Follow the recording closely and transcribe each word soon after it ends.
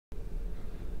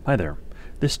Hi there.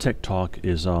 This Tech Talk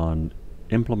is on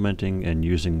implementing and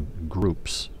using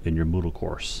groups in your Moodle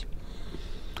course.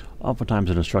 Oftentimes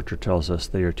an instructor tells us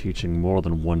they are teaching more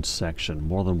than one section,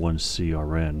 more than one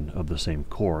CRN of the same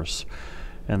course,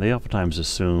 and they oftentimes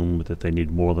assume that they need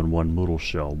more than one Moodle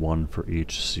shell, one for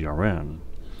each CRN.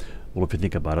 Well, if you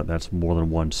think about it, that's more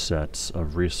than one set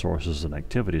of resources and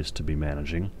activities to be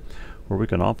managing, where we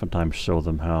can oftentimes show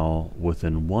them how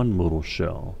within one Moodle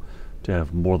shell to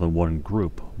have more than one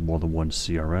group, more than one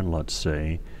CRN, let's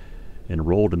say,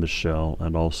 enrolled in the shell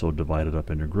and also divided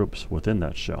up into groups within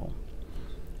that shell.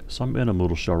 So I'm in a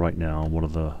Moodle shell right now, one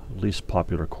of the least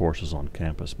popular courses on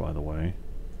campus, by the way.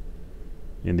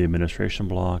 In the administration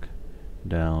block,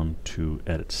 down to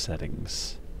edit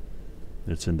settings.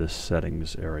 It's in this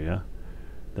settings area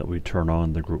that we turn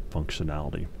on the group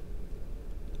functionality.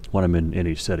 When I'm in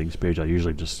any settings page, I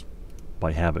usually just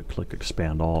by habit click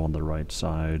expand all on the right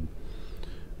side.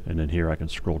 And then here I can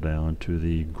scroll down to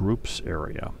the groups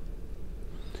area.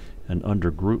 And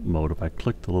under group mode, if I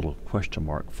click the little question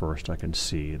mark first, I can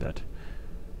see that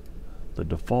the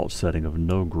default setting of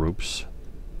no groups,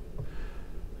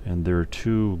 and there are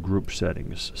two group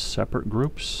settings, separate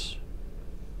groups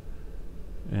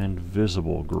and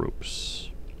visible groups.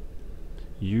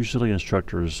 Usually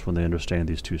instructors, when they understand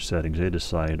these two settings, they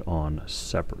decide on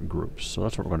separate groups. So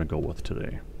that's what we're going to go with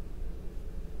today.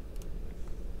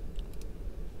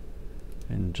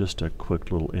 And just a quick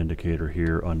little indicator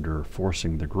here under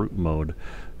forcing the group mode,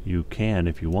 you can,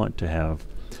 if you want to have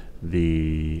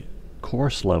the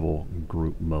course level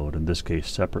group mode, in this case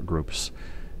separate groups,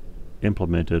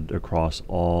 implemented across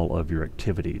all of your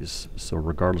activities. So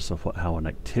regardless of how an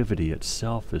activity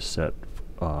itself is set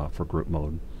for group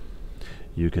mode,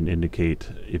 you can indicate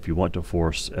if you want to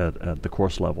force at the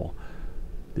course level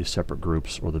the separate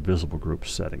groups or the visible group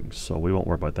settings. So we won't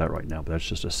worry about that right now, but that's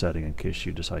just a setting in case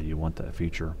you decide you want that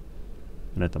feature.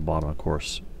 And at the bottom, of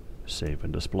course, save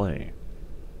and display.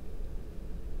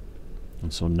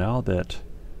 And so now that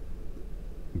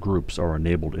groups are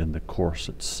enabled in the course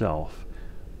itself,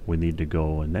 we need to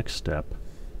go a next step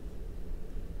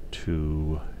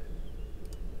to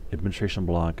administration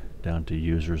block, down to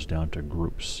users, down to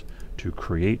groups, to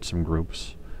create some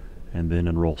groups and then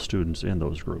enroll students in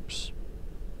those groups.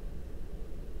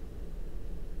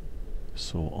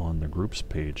 So on the groups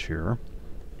page here,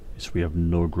 so we have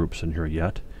no groups in here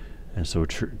yet, and so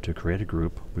to create a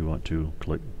group, we want to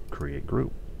click Create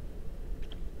Group.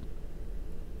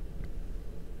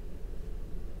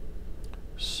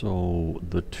 So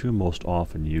the two most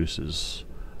often uses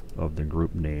of the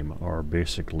group name are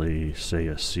basically, say,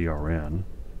 a CRN,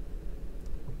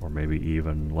 or maybe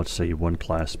even, let's say one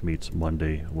class meets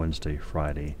Monday, Wednesday,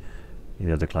 Friday, and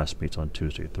the other class meets on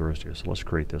Tuesday, Thursday. So let's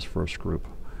create this first group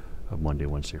of Monday,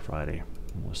 Wednesday, Friday.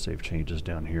 And we'll save changes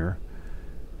down here.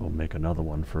 We'll make another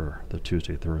one for the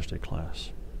Tuesday, Thursday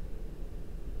class.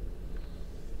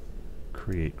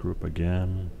 Create group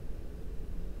again.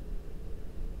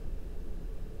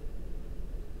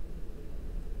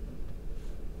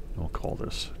 We'll call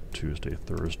this Tuesday,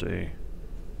 Thursday.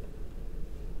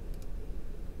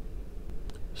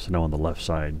 So now on the left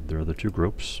side, there are the two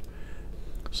groups.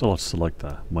 So let's select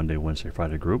the Monday, Wednesday,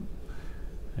 Friday group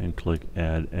and click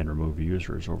Add and Remove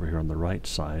Users over here on the right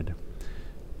side.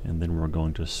 And then we're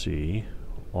going to see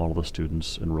all of the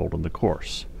students enrolled in the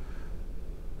course.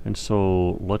 And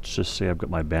so let's just say I've got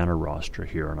my banner roster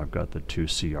here and I've got the two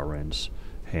CRNs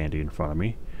handy in front of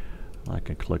me. I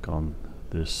can click on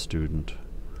this student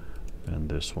and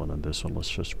this one and this one. Let's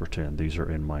just pretend these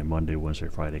are in my Monday, Wednesday,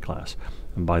 Friday class.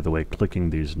 And by the way, clicking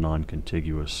these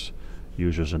non-contiguous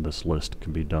users in this list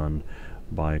can be done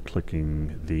by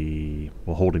clicking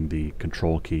holding the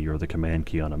control key or the command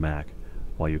key on a Mac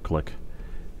while you click.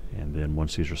 And then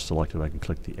once these are selected, I can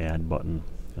click the add button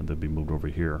and they'll be moved over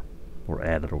here, or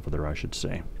added over there, I should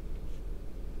say.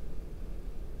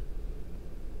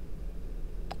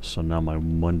 So now my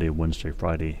Monday, Wednesday,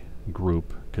 Friday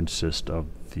group consists of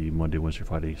the Monday, Wednesday,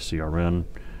 Friday CRN.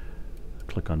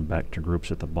 Click on Back to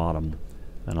Groups at the bottom,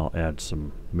 and I'll add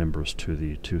some members to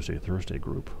the Tuesday, Thursday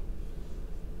group.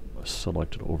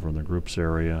 Select it over in the Groups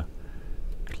area.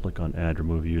 Click on Add,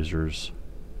 Remove Users.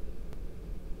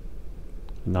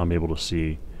 Now I'm able to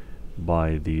see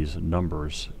by these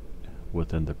numbers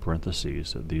within the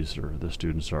parentheses that these are the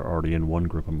students are already in one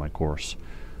group in my course.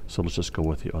 So let's just go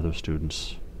with the other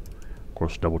students. Of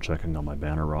course, double checking on my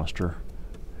banner roster.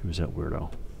 Who's that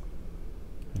weirdo?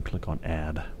 And click on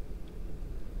Add.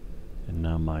 And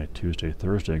now my Tuesday,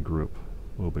 Thursday group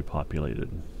will be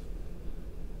populated.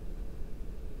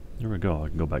 There we go. I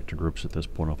can go back to groups at this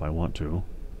point if I want to.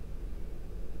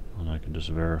 And I can just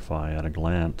verify at a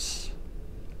glance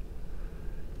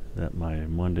that my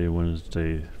Monday,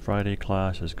 Wednesday, Friday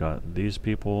class has got these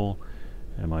people,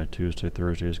 and my Tuesday,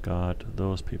 Thursday has got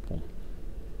those people.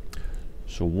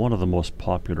 So one of the most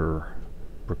popular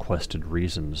requested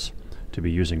reasons to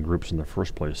be using groups in the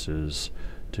first place is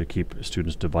to keep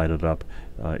students divided up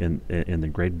in the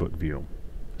gradebook view.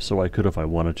 So I could, if I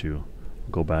wanted to,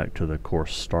 go back to the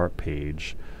course start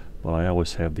page, but I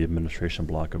always have the administration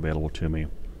block available to me.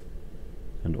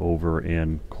 And over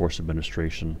in course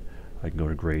administration, I can go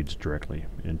to grades directly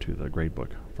into the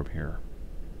gradebook from here.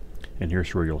 And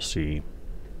here's where you'll see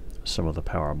some of the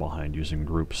power behind using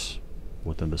groups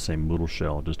within the same Moodle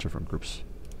shell, just different groups.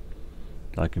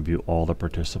 I can view all the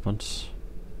participants,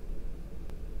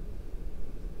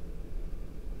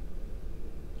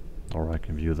 or I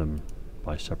can view them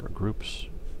by separate groups.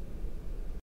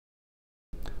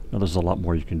 Now there's a lot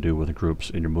more you can do with the groups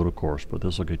in your Moodle course, but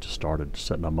this will get you started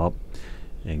setting them up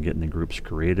and getting the groups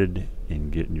created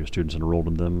and getting your students enrolled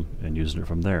in them and using it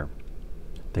from there.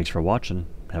 Thanks for watching.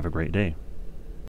 Have a great day.